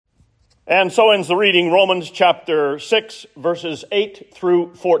And so ends the reading, Romans chapter 6, verses 8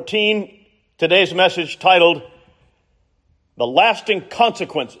 through 14. Today's message titled, The Lasting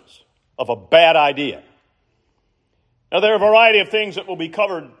Consequences of a Bad Idea. Now, there are a variety of things that will be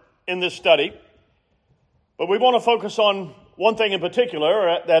covered in this study, but we want to focus on one thing in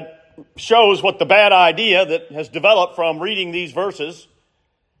particular that shows what the bad idea that has developed from reading these verses,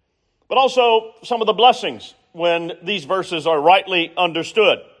 but also some of the blessings when these verses are rightly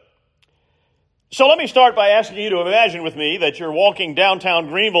understood. So let me start by asking you to imagine with me that you're walking downtown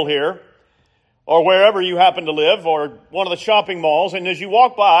Greenville here, or wherever you happen to live, or one of the shopping malls, and as you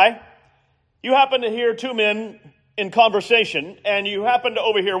walk by, you happen to hear two men in conversation, and you happen to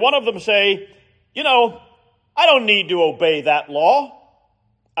overhear one of them say, I don't need to obey that law.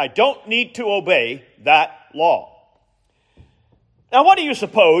 I don't need to obey that law. Now, what do you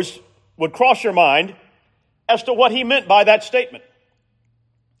suppose would cross your mind as to what he meant by that statement?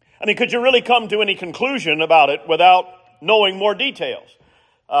 I mean, could you really come to any conclusion about it without knowing more details?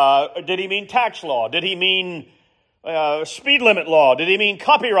 Did he mean tax law? Did he mean speed limit law? Did he mean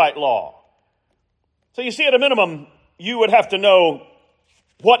copyright law? So you see, at a minimum, you would have to know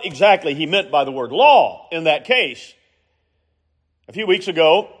what exactly he meant by the word law in that case. A few weeks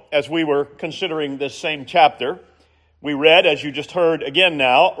ago, as we were considering this same chapter, we read, as you just heard again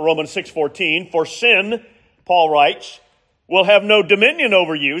now, Romans 6:14, for sin, Paul writes, will have no dominion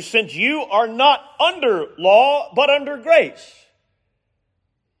over you, since you are not under law, but under grace.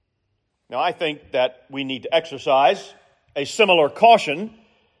 Now, I think that we need to exercise a similar caution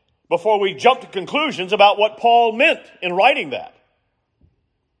before we jump to conclusions about what Paul meant in writing that.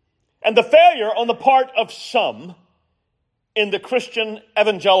 And the failure on the part of some in the Christian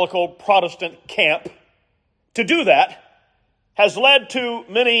evangelical Protestant camp to do that has led to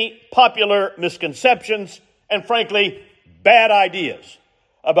many popular misconceptions and, frankly, bad ideas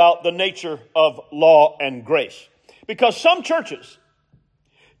about the nature of law and grace. Because some churches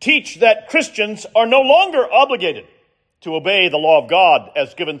teach that Christians are no longer obligated to obey the law of God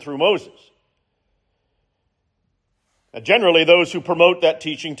as given through Moses. Now, generally, those who promote that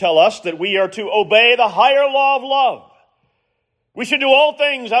teaching tell us that we are to obey the higher law of love. We should do all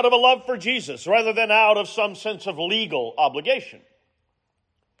things out of a love for Jesus rather than out of some sense of legal obligation.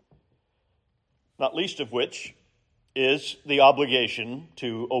 Not least of which is the obligation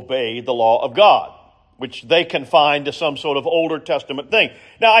to obey the law of God, which they confine to some sort of Older Testament thing.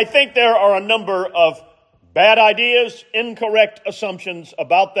 Now, I think there are a number of bad ideas, incorrect assumptions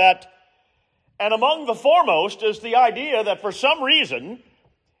about that. And among the foremost is the idea that for some reason,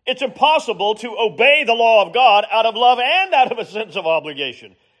 it's impossible to obey the law of God out of love and out of a sense of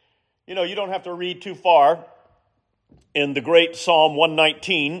obligation. You don't have to read too far in the great Psalm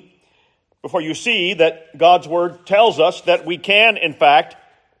 119 before you see that God's word tells us that we can, in fact,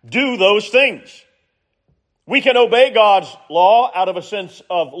 do those things. We can obey God's law out of a sense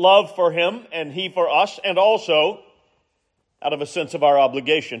of love for him and he for us, and also out of a sense of our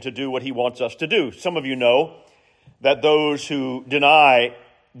obligation to do what he wants us to do. Some of you know that those who deny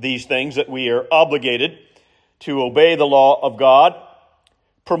these things, that we are obligated to obey the law of God,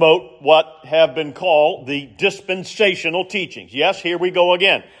 promote what have been called the dispensational teachings. Yes, here we go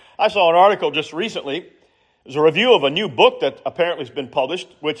again. I saw an article just recently. There's a review of a new book that apparently has been published,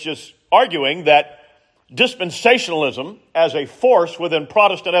 which is arguing that dispensationalism as a force within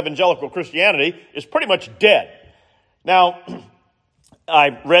Protestant evangelical Christianity is pretty much dead. Now,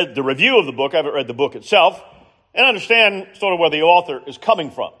 I read the review of the book. I haven't read the book itself, and I understand sort of where the author is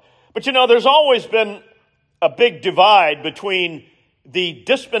coming from. But there's always been a big divide between the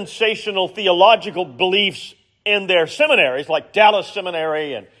dispensational theological beliefs in their seminaries, like Dallas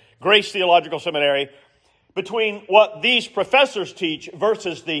Seminary and Grace Theological Seminary, between what these professors teach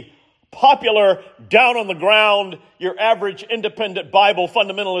versus the popular, down on the ground, your average independent Bible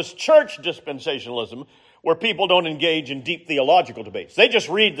fundamentalist church dispensationalism, where people don't engage in deep theological debates. They just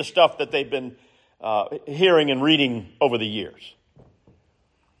read the stuff that they've been hearing and reading over the years.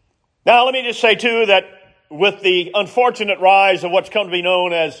 Now, let me just say, too, that with the unfortunate rise of what's come to be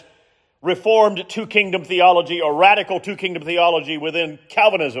known as Reformed two-kingdom theology or radical two-kingdom theology within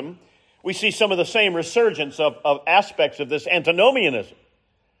Calvinism, we see some of the same resurgence of aspects of this antinomianism.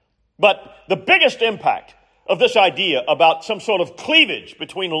 But the biggest impact of this idea about some sort of cleavage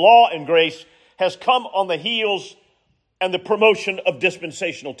between law and grace has come on the heels and the promotion of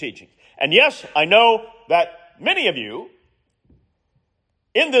dispensational teaching. And yes, I know that many of you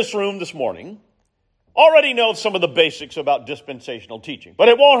in this room this morning already know some of the basics about dispensational teaching. But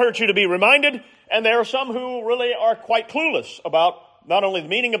it won't hurt you to be reminded, and there are some who really are quite clueless about not only the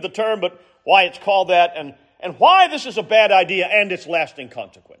meaning of the term, but why it's called that, and why this is a bad idea and its lasting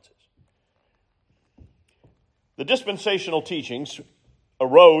consequences. The dispensational teachings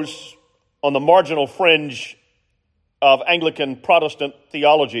arose on the marginal fringe of Anglican Protestant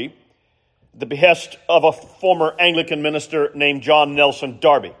theology at the behest of a former Anglican minister named John Nelson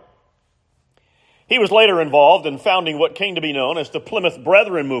Darby. He was later involved in founding what came to be known as the Plymouth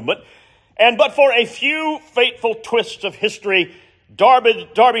Brethren movement, and but for a few fateful twists of history,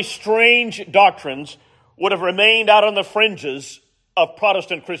 Darby's strange doctrines would have remained out on the fringes of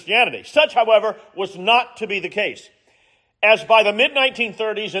Protestant Christianity. Such, however, was not to be the case, as by the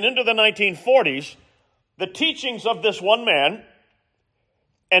mid-1930s and into the 1940s, the teachings of this one man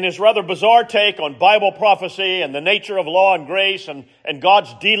and his rather bizarre take on Bible prophecy and the nature of law and grace and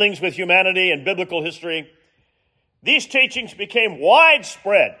God's dealings with humanity and biblical history, these teachings became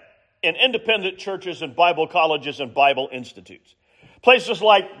widespread in independent churches and Bible colleges and Bible institutes. Places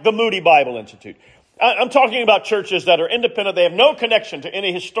like the Moody Bible Institute. I'm talking about churches that are independent. They have no connection to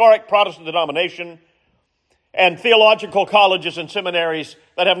any historic Protestant denomination, and theological colleges and seminaries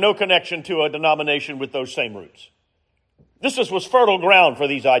that have no connection to a denomination with those same roots. This was fertile ground for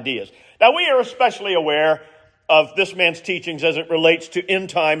these ideas. Now, we are especially aware of this man's teachings as it relates to end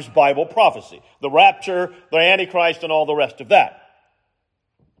times Bible prophecy, the rapture, the Antichrist, and all the rest of that.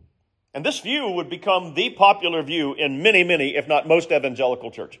 And this view would become the popular view in many, if not most evangelical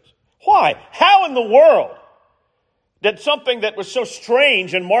churches. Why? How in the world did something that was so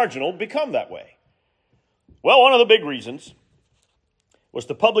strange and marginal become that way? Well, one of the big reasons was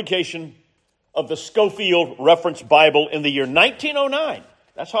the publication of the Scofield Reference Bible in the year 1909.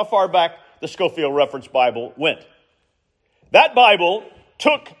 That's how far back the Scofield Reference Bible went. That Bible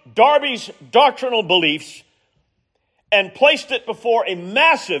took Darby's doctrinal beliefs and placed it before a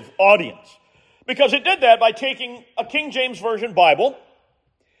massive audience, because it did that by taking a King James Version Bible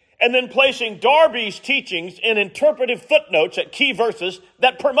and then placing Darby's teachings in interpretive footnotes at key verses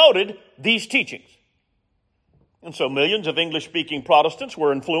that promoted these teachings. And so millions of English-speaking Protestants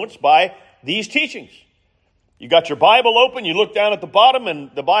were influenced by these teachings. You got your Bible open, you look down at the bottom, and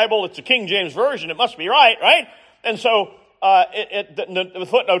the Bible, it's a King James Version, it must be right? And so the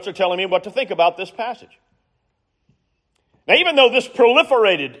footnotes are telling me what to think about this passage. Now, even though this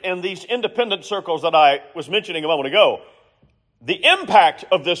proliferated in these independent circles that I was mentioning a moment ago, the impact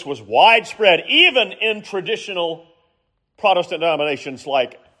of this was widespread, even in traditional Protestant denominations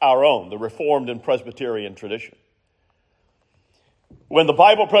like our own, the Reformed and Presbyterian tradition. When the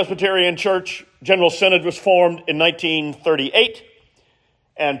Bible Presbyterian Church General Synod was formed in 1938,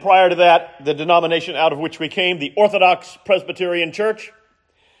 and prior to that, the denomination out of which we came, the Orthodox Presbyterian Church,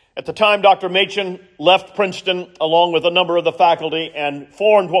 at the time, Dr. Machen left Princeton along with a number of the faculty and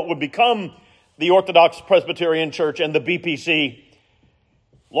formed what would become the Orthodox Presbyterian Church and the BPC.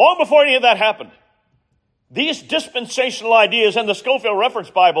 Long before any of that happened, these dispensational ideas and the Scofield Reference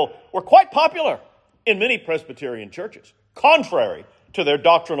Bible were quite popular in many Presbyterian churches, contrary to their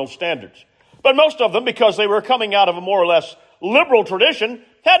doctrinal standards. But most of them, because they were coming out of a more or less liberal tradition,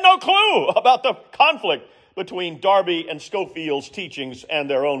 had no clue about the conflict between Darby and Scofield's teachings and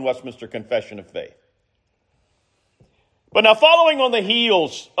their own Westminster Confession of Faith. But now, following on the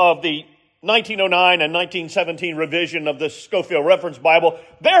heels of the 1909 and 1917 revision of the Scofield Reference Bible,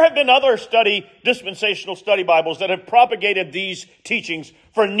 there have been other dispensational study Bibles that have propagated these teachings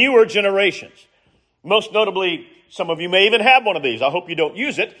for newer generations. Most notably, some of you may even have one of these. I hope you don't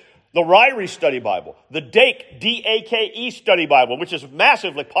use it. The Ryrie Study Bible, the Dake, D-A-K-E Study Bible, which is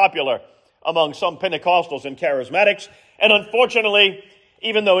massively popular among some Pentecostals and Charismatics. And unfortunately,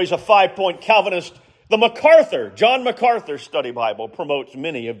 even though he's a 5-point Calvinist, the John MacArthur Study Bible promotes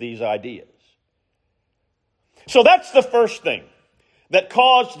many of these ideas. So that's the first thing that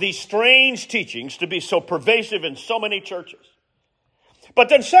caused these strange teachings to be so pervasive in so many churches. But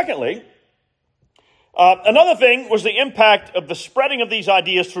then secondly, another thing was the impact of the spreading of these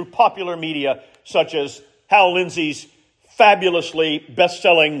ideas through popular media, such as Hal Lindsey's fabulously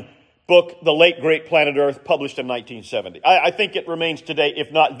best-selling book, The Late Great Planet Earth, published in 1970. I think it remains today,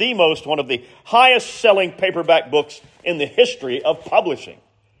 if not the most, one of the highest-selling paperback books in the history of publishing.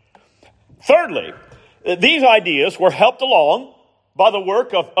 Thirdly, these ideas were helped along by the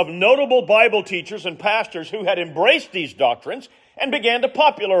work of notable Bible teachers and pastors who had embraced these doctrines and began to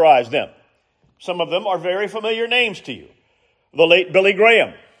popularize them. Some of them are very familiar names to you. The late Billy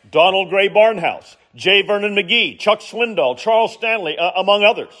Graham, Donald Gray Barnhouse, J. Vernon McGee, Chuck Swindoll, Charles Stanley, among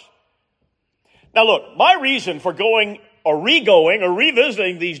others. Now look, my reason for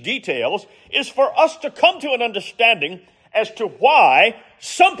revisiting these details is for us to come to an understanding as to why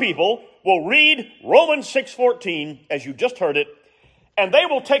some people will read Romans 6:14, as you just heard it, and they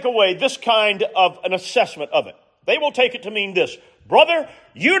will take away this kind of an assessment of it. They will take it to mean this: brother,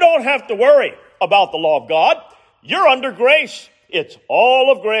 you don't have to worry about the law of God. You're under grace. It's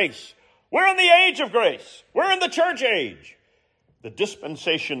all of grace. We're in the age of grace. We're in the church age. The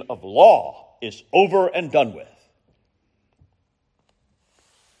dispensation of law is over and done with.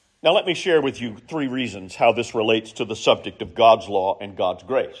 Now let me share with you 3 reasons how this relates to the subject of God's law and God's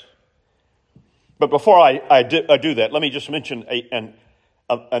grace. But before I do that, let me just mention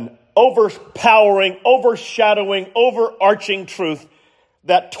an overpowering, overshadowing, overarching truth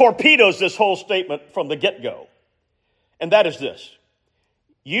that torpedoes this whole statement from the get-go. And that is this.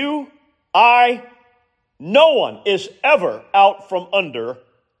 You, I, no one is ever out from under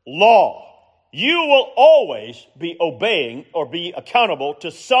law. You will always be obeying or be accountable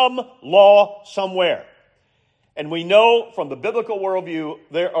to some law somewhere. And we know from the biblical worldview,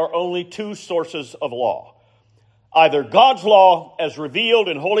 there are only 2 sources of law. Either God's law as revealed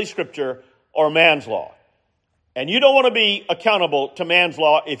in Holy Scripture or man's law. And you don't want to be accountable to man's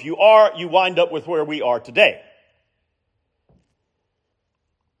law. If you are, you wind up with where we are today.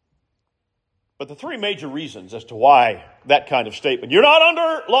 But the 3 major reasons as to why that kind of statement, you're not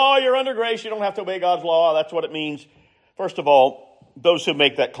under law, you're under grace, you don't have to obey God's law, that's what it means. First of all, those who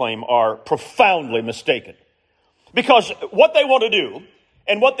make that claim are profoundly mistaken. Because what they want to do,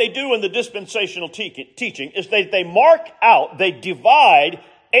 and what they do in the dispensational teaching, is they mark out, they divide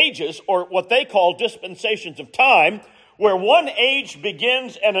ages, or what they call dispensations of time, where one age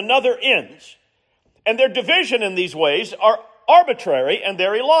begins and another ends. And their division in these ways are arbitrary and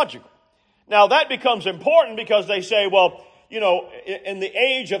they're illogical. Now that becomes important because they say, well, in the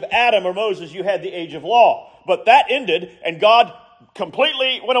age of Adam or Moses, you had the age of law. But that ended, and God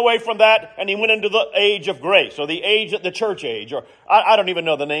completely went away from that, and he went into the age of grace, or the church age, or I don't even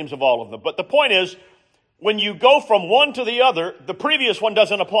know the names of all of them. But the point is, when you go from one to the other, the previous one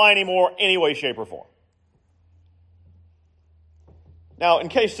doesn't apply anymore, any way, shape, or form. Now, in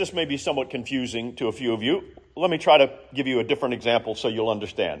case this may be somewhat confusing to a few of you, let me try to give you a different example so you'll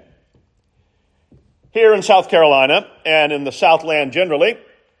understand. Here in South Carolina, and in the Southland generally,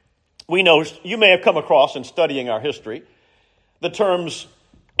 we know, you may have come across in studying our history, the terms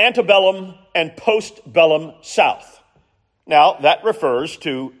antebellum and postbellum South. Now, that refers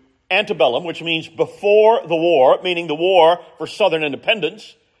to antebellum, which means before the war, meaning the war for Southern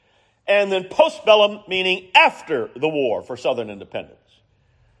independence, and then postbellum, meaning after the war for Southern independence.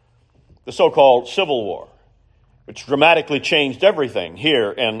 The so-called Civil War, which dramatically changed everything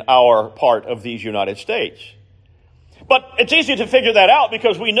here in our part of these United States. But it's easy to figure that out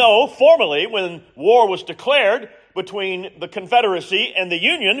because we know formally when war was declared between the Confederacy and the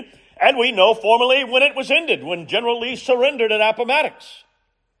Union, and we know formally when it was ended, when General Lee surrendered at Appomattox.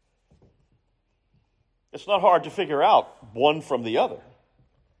 It's not hard to figure out one from the other.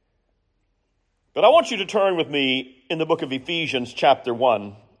 But I want you to turn with me in the book of Ephesians chapter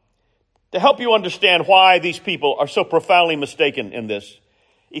 1 to help you understand why these people are so profoundly mistaken in this.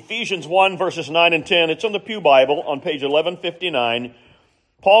 Ephesians 1 verses 9 and 10, it's on the Pew Bible on page 1159.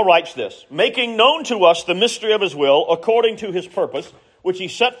 Paul writes this, making known to us the mystery of his will according to his purpose, which he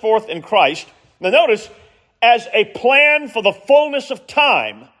set forth in Christ. Now notice, as a plan for the fullness of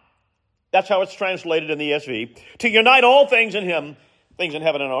time, that's how it's translated in the ESV, to unite all things in him, things in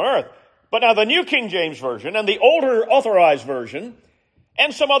heaven and on earth. But now the New King James Version and the older Authorized Version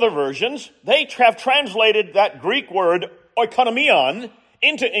and some other versions, they have translated that Greek word oikonomion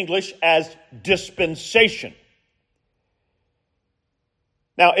into English as dispensation.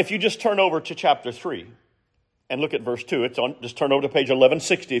 Now, if you just turn over to chapter 3 and look at verse 2, just turn over to page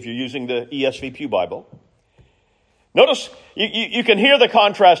 1160 if you're using the ESV Pew Bible. Notice, you can hear the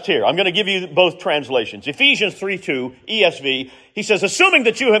contrast here. I'm going to give you both translations. Ephesians 3:2, ESV, he says, assuming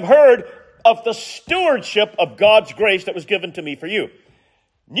that you have heard of the stewardship of God's grace that was given to me for you.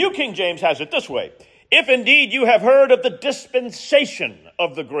 New King James has it this way, if indeed you have heard of the dispensation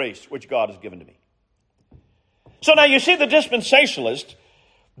of the grace which God has given to me. So now you see the dispensationalists,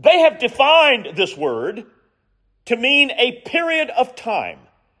 they have defined this word to mean a period of time.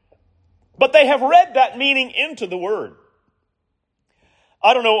 But they have read that meaning into the word.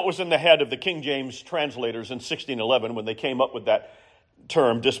 I don't know what was in the head of the King James translators in 1611 when they came up with that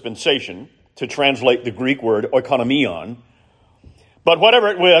term dispensation to translate the Greek word oikonomion. But whatever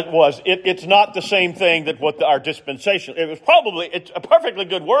it was, it's not the same thing that what our dispensation. It's a perfectly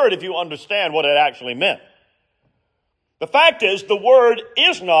good word if you understand what it actually meant. The fact is, the word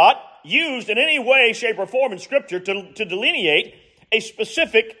is not used in any way, shape, or form in Scripture to delineate a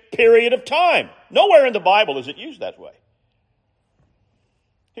specific period of time. Nowhere in the Bible is it used that way.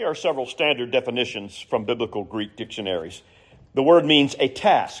 Here are several standard definitions from biblical Greek dictionaries. The word means a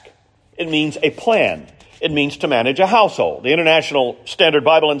task. It means a plan. It means to manage a household. The International Standard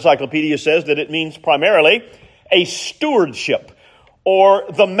Bible Encyclopedia says that it means primarily a stewardship or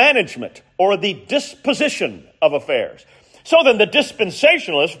the management or the disposition of affairs. So then the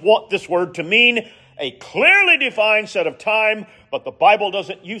dispensationalists want this word to mean a clearly defined set of time, but the Bible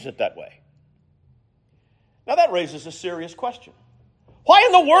doesn't use it that way. Now that raises a serious question. Why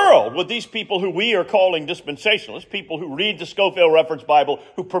in the world would these people who we are calling dispensationalists, people who read the Scofield Reference Bible,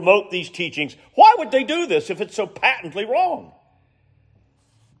 who promote these teachings, why would they do this if it's so patently wrong?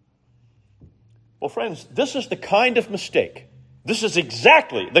 Well, friends, this is the kind of mistake. This is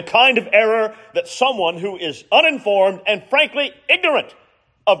exactly the kind of error that someone who is uninformed and frankly ignorant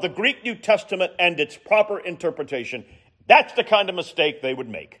of the Greek New Testament and its proper interpretation, that's the kind of mistake they would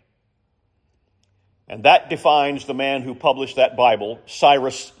make. And that defines the man who published that Bible,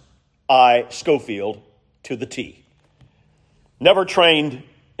 Cyrus I. Scofield, to the T. Never trained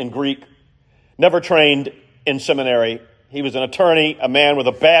in Greek, never trained in seminary. He was an attorney, a man with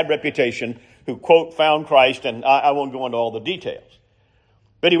a bad reputation who, quote, found Christ, and I won't go into all the details.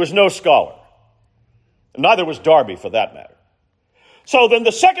 But he was no scholar. Neither was Darby, for that matter. So then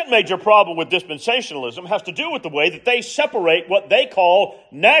the second major problem with dispensationalism has to do with the way that they separate what they call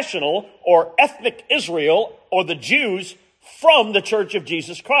national or ethnic Israel, or the Jews, from the Church of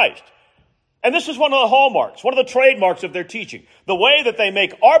Jesus Christ. And this is one of the hallmarks, one of the trademarks of their teaching, the way that they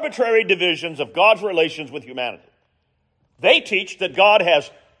make arbitrary divisions of God's relations with humanity. They teach that God has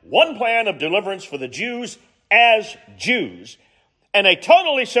one plan of deliverance for the Jews as Jews, and a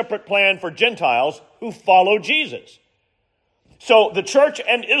totally separate plan for Gentiles who follow Jesus. So the church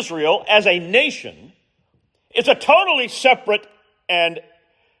and Israel as a nation is a totally separate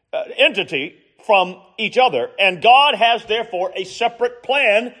entity from each other, and God has therefore a separate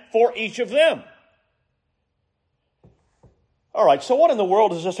plan for each of them. All right, so what in the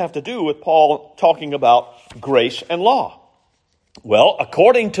world does this have to do with Paul talking about grace and law? Well,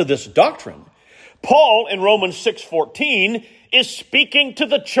 according to this doctrine, Paul in Romans 6:14 is speaking to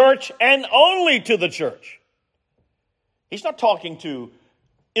the church and only to the church. He's not talking to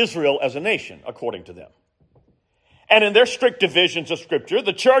Israel as a nation, according to them. And in their strict divisions of Scripture,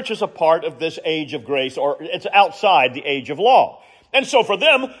 the church is a part of this age of grace, or it's outside the age of law. And so for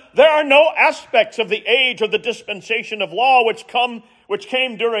them, there are no aspects of the age or the dispensation of law which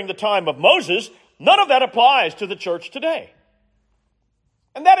came during the time of Moses. None of that applies to the church today.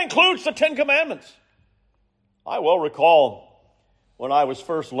 And that includes the Ten Commandments. I well recall when I was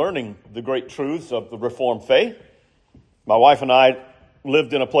first learning the great truths of the Reformed faith. My wife and I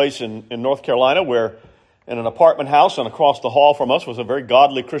lived in a place in North Carolina where in an apartment house, and across the hall from us was a very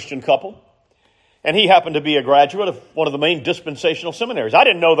godly Christian couple. And he happened to be a graduate of one of the main dispensational seminaries. I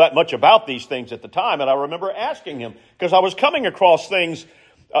didn't know that much about these things at the time, and I remember asking him, because I was coming across things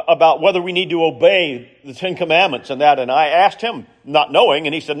about whether we need to obey the Ten Commandments and that, and I asked him, not knowing,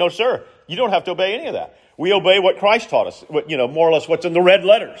 and he said, no, sir, you don't have to obey any of that. We obey what Christ taught us, more or less what's in the red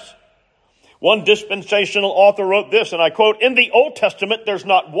letters. One dispensational author wrote this, and I quote, "In the Old Testament, there's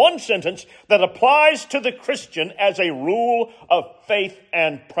not one sentence that applies to the Christian as a rule of faith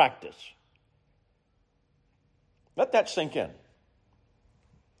and practice." Let that sink in.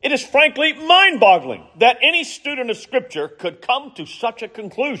 It is frankly mind-boggling that any student of Scripture could come to such a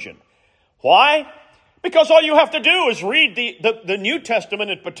conclusion. Why? Because all you have to do is read the New Testament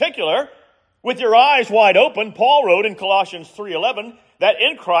in particular with your eyes wide open. Paul wrote in Colossians 3:11 that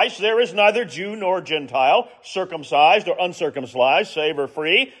in Christ there is neither Jew nor Gentile, circumcised or uncircumcised, slave or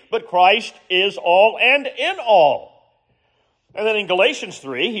free, but Christ is all and in all. And then in Galatians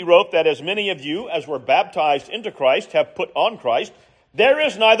 3, he wrote that as many of you as were baptized into Christ have put on Christ. There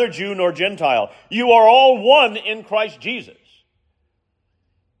is neither Jew nor Gentile. You are all one in Christ Jesus.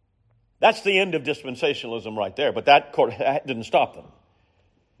 That's the end of dispensationalism right there, but that didn't stop them.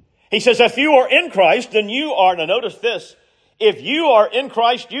 He says, if you are in Christ, then you are, now notice this, if you are in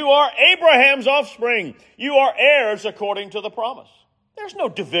Christ, you are Abraham's offspring. You are heirs according to the promise. There's no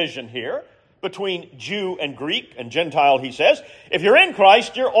division here between Jew and Greek and Gentile, he says. If you're in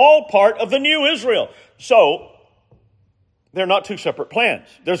Christ, you're all part of the new Israel. So, they're not two separate plans.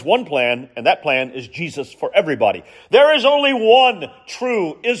 There's one plan, and that plan is Jesus for everybody. There is only one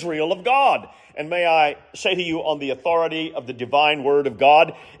true Israel of God. And may I say to you on the authority of the divine word of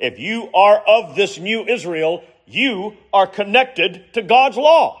God, if you are of this new Israel, you are connected to God's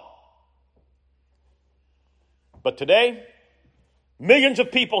law. But today, millions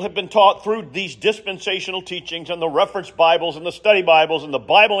of people have been taught through these dispensational teachings and the reference Bibles and the study Bibles and the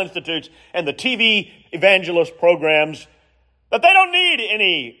Bible Institutes and the TV evangelist programs that they don't need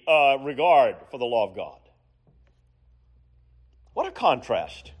any regard for the law of God. What a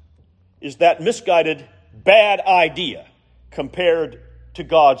contrast is that misguided, bad idea compared to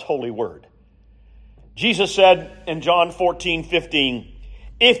God's holy word. Jesus said in John 14:15,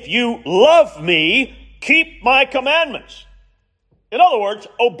 if you love me, keep my commandments. In other words,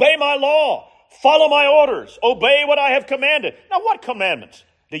 obey my law, follow my orders, obey what I have commanded. Now, what commandments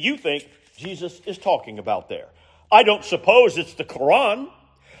do you think Jesus is talking about there? I don't suppose it's the Quran.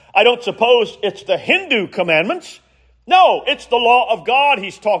 I don't suppose it's the Hindu commandments. No, it's the law of God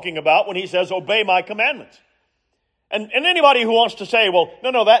he's talking about when he says, obey my commandments. And anybody who wants to say, well,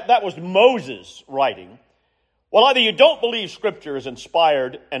 no, that was Moses writing. Well, either you don't believe Scripture is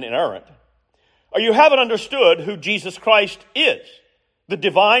inspired and inerrant, or you haven't understood who Jesus Christ is, the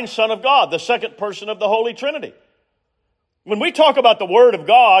divine Son of God, the second person of the Holy Trinity. When we talk about the Word of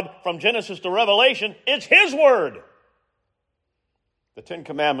God from Genesis to Revelation, it's His Word. The Ten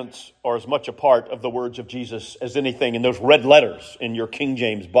Commandments are as much a part of the words of Jesus as anything in those red letters in your King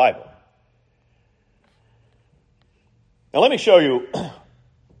James Bible. Now let me show you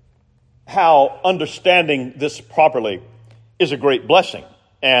how understanding this properly is a great blessing,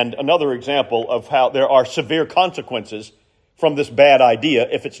 and another example of how there are severe consequences from this bad idea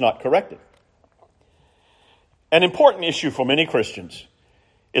if it's not corrected. An important issue for many Christians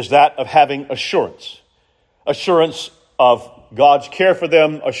is that of having assurance. Assurance of God's care for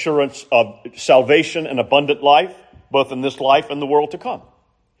them, assurance of salvation and abundant life, both in this life and the world to come.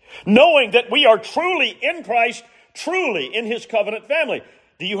 Knowing that we are truly in Christ, truly in His covenant family.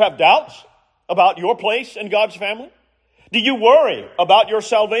 Do you have doubts about your place in God's family? Do you worry about your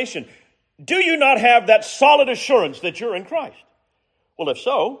salvation? Do you not have that solid assurance that you're in Christ? Well, if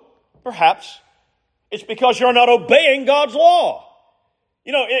so, perhaps it's because you're not obeying God's law.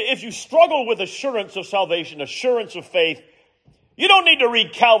 You know, if you struggle with assurance of salvation, assurance of faith, you don't need to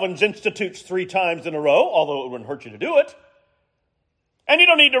read Calvin's Institutes 3 times in a row, although it wouldn't hurt you to do it. And you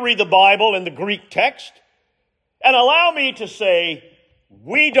don't need to read the Bible in the Greek text. And allow me to say,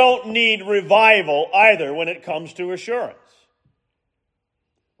 we don't need revival either when it comes to assurance.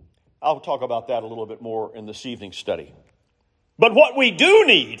 I'll talk about that a little bit more in this evening's study. But what we do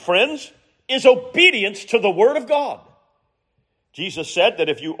need, friends, is obedience to the Word of God. Jesus said that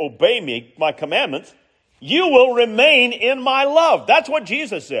if you obey me, my commandments, you will remain in my love. That's what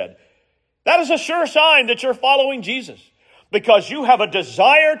Jesus said. That is a sure sign that you're following Jesus, because you have a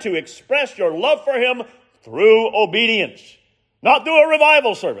desire to express your love for Him through obedience, not through a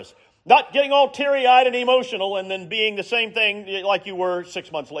revival service, not getting all teary-eyed and emotional and then being the same thing like you were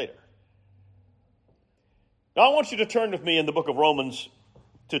 6 months later. Now, I want you to turn with me in the book of Romans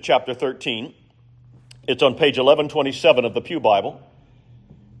to chapter 13. It's on page 1127 of the Pew Bible.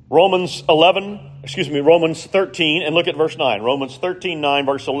 Romans 13, and look at verse 9. Romans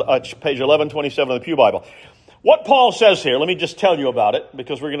 13:9, page 1127 of the Pew Bible. What Paul says here, let me just tell you about it,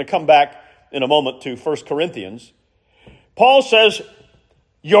 because we're going to come back in a moment to 1 Corinthians. Paul says,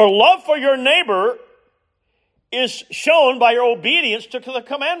 your love for your neighbor is shown by your obedience to the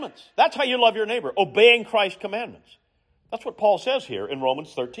commandments. That's how you love your neighbor, obeying Christ's commandments. That's what Paul says here in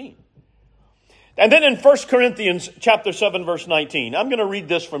Romans 13. And then in 1 Corinthians chapter 7, verse 19, I'm going to read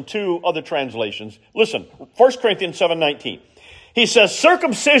this from 2 other translations. Listen, 1 Corinthians 7:19. He says,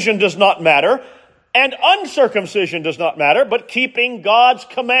 circumcision does not matter, and uncircumcision does not matter, but keeping God's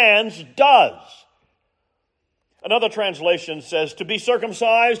commands does. Another translation says, to be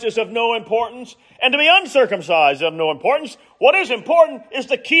circumcised is of no importance, and to be uncircumcised is of no importance. What is important is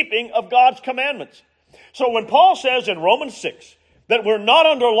the keeping of God's commandments. So when Paul says in Romans 6 that we're not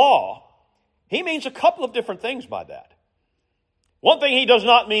under law, he means a couple of different things by that. One thing he does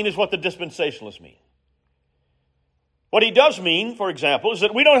not mean is what the dispensationalists mean. What he does mean, for example, is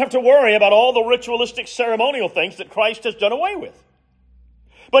that we don't have to worry about all the ritualistic ceremonial things that Christ has done away with.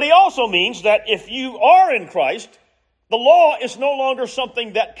 But he also means that if you are in Christ, the law is no longer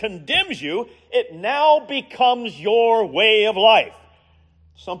something that condemns you. It now becomes your way of life,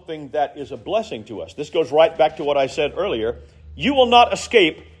 something that is a blessing to us. This goes right back to what I said earlier. You will not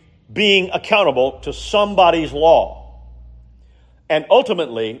escape being accountable to somebody's law. And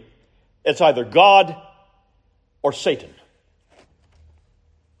ultimately, it's either God or Satan.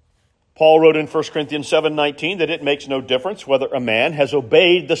 Paul wrote in 1 Corinthians 7:19 that it makes no difference whether a man has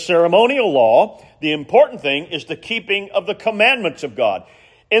obeyed the ceremonial law. The important thing is the keeping of the commandments of God.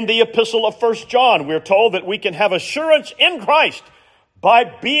 In the epistle of 1 John, we're told that we can have assurance in Christ by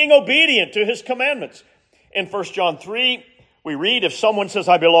being obedient to His commandments. In 1 John 3, we read, if someone says,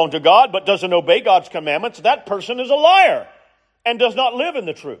 I belong to God, but doesn't obey God's commandments, that person is a liar and does not live in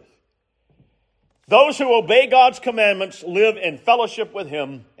the truth. Those who obey God's commandments live in fellowship with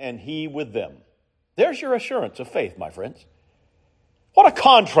Him and He with them. There's your assurance of faith, my friends. What a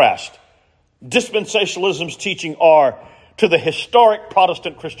contrast dispensationalism's teaching are to the historic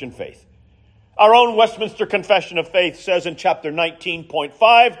Protestant Christian faith. Our own Westminster Confession of Faith says in chapter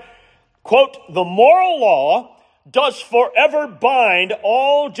 19.5, quote, "The moral law does forever bind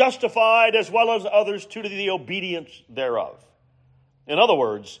all justified as well as others to the obedience thereof." In other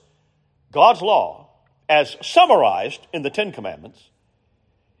words, God's law, as summarized in the Ten Commandments,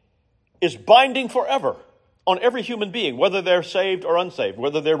 is binding forever on every human being, whether they're saved or unsaved,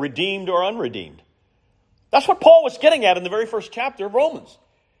 whether they're redeemed or unredeemed. That's what Paul was getting at in the very first chapter of Romans.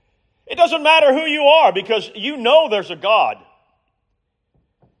 It doesn't matter who you are because you know there's a God.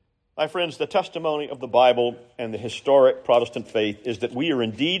 My friends, the testimony of the Bible and the historic Protestant faith is that we are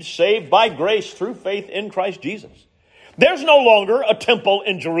indeed saved by grace through faith in Christ Jesus. There's no longer a temple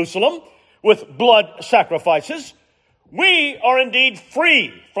in Jerusalem with blood sacrifices. We are indeed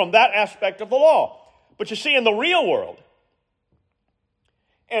free from that aspect of the law. But you see, in the real world,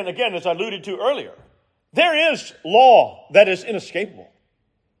 and again, as I alluded to earlier, there is law that is inescapable.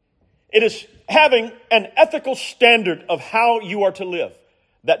 It is having an ethical standard of how you are to live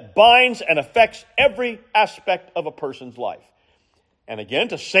that binds and affects every aspect of a person's life. And again,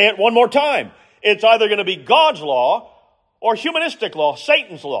 to say it one more time, it's either going to be God's law or humanistic law,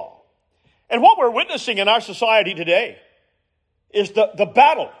 Satan's law. And what we're witnessing in our society today is the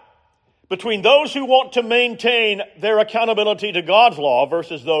battle between those who want to maintain their accountability to God's law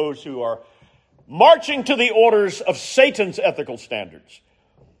versus those who are marching to the orders of Satan's ethical standards.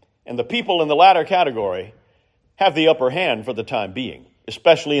 And the people in the latter category have the upper hand for the time being,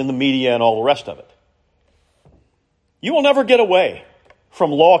 especially in the media and all the rest of it. You will never get away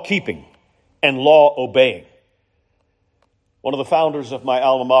from law keeping and law obeying. One of the founders of my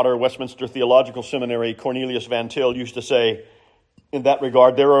alma mater, Westminster Theological Seminary, Cornelius Van Til, used to say, in that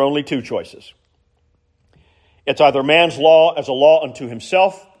regard, there are only two choices. It's either man's law as a law unto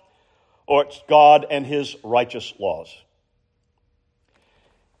himself, or it's God and his righteous laws.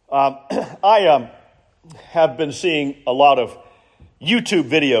 I have been seeing a lot of YouTube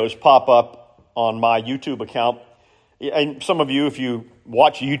videos pop up on my YouTube account. And some of you, if you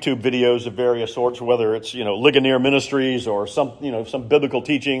watch YouTube videos of various sorts, whether it's, Ligonier Ministries or some biblical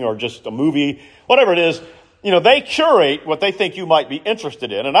teaching or just a movie, whatever it is, they curate what they think you might be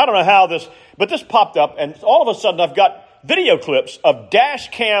interested in. And I don't know how but this popped up, and all of a sudden I've got video clips of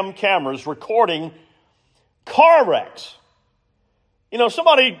dash cam cameras recording car wrecks.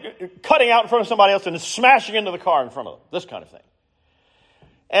 Somebody cutting out in front of somebody else and smashing into the car in front of them, this kind of thing.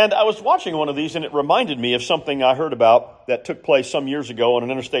 And I was watching one of these, and it reminded me of something I heard about that took place some years ago on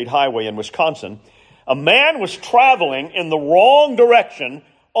an interstate highway in Wisconsin. A man was traveling in the wrong direction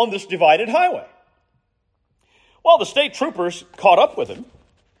on this divided highway. Well, the state troopers caught up with him,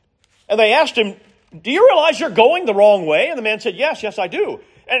 and they asked him, "Do you realize you're going the wrong way?" And the man said, yes, I do.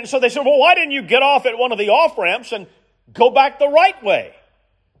 And so they said, "Well, why didn't you get off at one of the off-ramps and go back the right way?"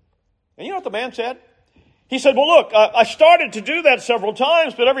 And you know what the man said? He said, "Well, look, I started to do that several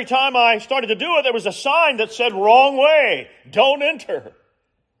times, but every time I started to do it, there was a sign that said, 'Wrong way, don't enter.'"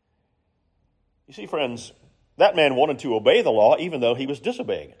 You see, friends, that man wanted to obey the law even though he was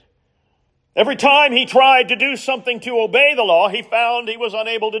disobeying it. Every time he tried to do something to obey the law, he found he was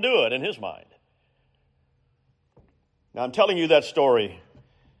unable to do it in his mind. Now, I'm telling you that story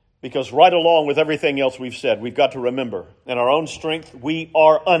because right along with everything else we've said, we've got to remember, in our own strength, we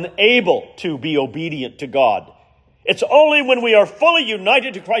are unable to be obedient to God. It's only when we are fully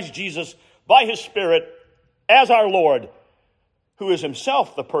united to Christ Jesus by his Spirit as our Lord, who is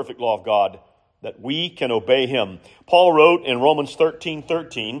himself the perfect law of God, that we can obey him. Paul wrote in Romans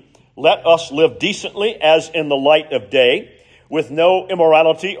 13:13, "Let us live decently as in the light of day, with no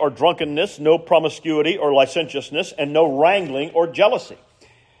immorality or drunkenness, no promiscuity or licentiousness, and no wrangling or jealousy."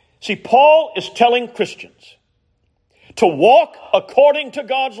 See, Paul is telling Christians to walk according to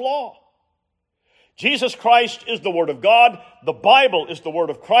God's law. Jesus Christ is the Word of God. The Bible is the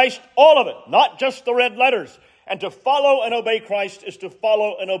Word of Christ. All of it, not just the red letters. And to follow and obey Christ is to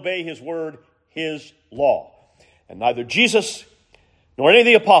follow and obey his Word, his law. And neither Jesus nor any of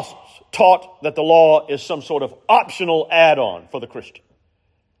the apostles taught that the law is some sort of optional add-on for the Christian.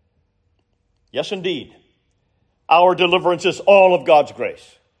 Yes, indeed, our deliverance is all of God's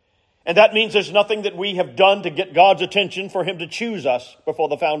grace. And that means there's nothing that we have done to get God's attention for him to choose us before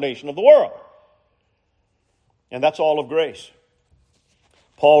the foundation of the world. And that's all of grace.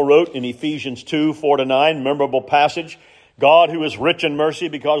 Paul wrote in Ephesians 2:4-9, memorable passage, "God, who is rich in mercy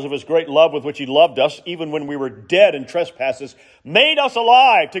because of his great love with which he loved us, even when we were dead in trespasses, made us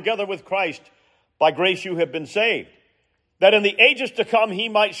alive together with Christ. By grace you have been saved, that in the ages to come he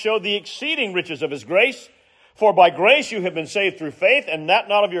might show the exceeding riches of his grace. For by grace you have been saved through faith, and that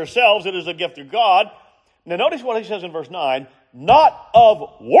not of yourselves, it is a gift of God." Now notice what he says in verse 9, "Not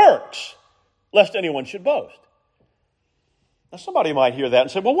of works, lest anyone should boast. Now somebody might hear that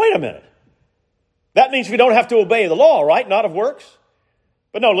and say, well, wait a minute. That means we don't have to obey the law, right? Not of works?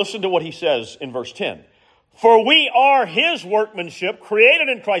 But no, listen to what he says in verse 10. For we are his workmanship, created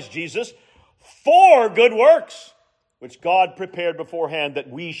in Christ Jesus for good works, which God prepared beforehand that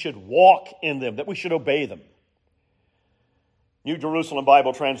we should walk in them, that we should obey them. New Jerusalem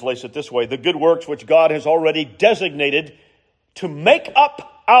Bible translates it this way: the good works which God has already designated to make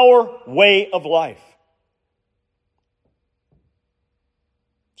up our way of life.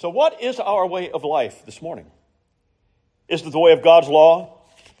 So what is our way of life this morning? Is it the way of God's law?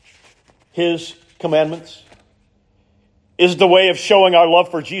 His commandments? Is it the way of showing our love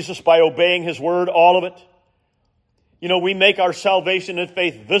for Jesus by obeying his word, all of it? You know, we make our salvation and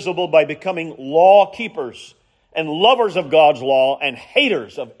faith visible by becoming law keepers and lovers of God's law and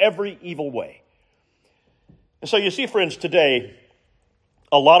haters of every evil way. And so you see, friends, today,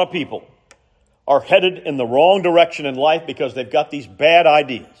 a lot of people are headed in the wrong direction in life because they've got these bad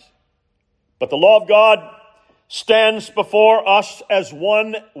ideas. But the law of God stands before us as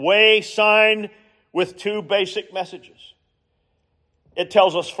one way sign with two basic messages. It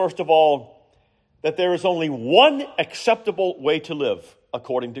tells us, first of all, that there is only one acceptable way to live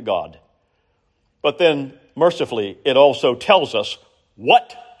according to God. But then, mercifully, it also tells us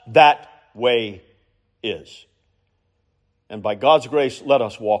what that way is. And by God's grace, let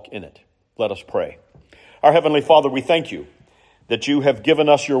us walk in it. Let us pray. Our Heavenly Father, we thank you that you have given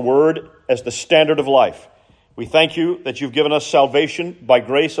us your word as the standard of life. We thank you that you've given us salvation by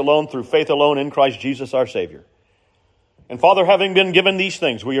grace alone, through faith alone, in Christ Jesus our Savior. And Father, having been given these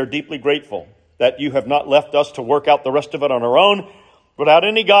things, we are deeply grateful that you have not left us to work out the rest of it on our own without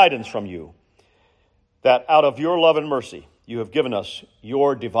any guidance from you. That out of your love and mercy, you have given us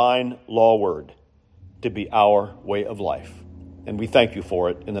your divine law word to be our way of life. And we thank you for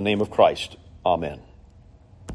it in the name of Christ. Amen.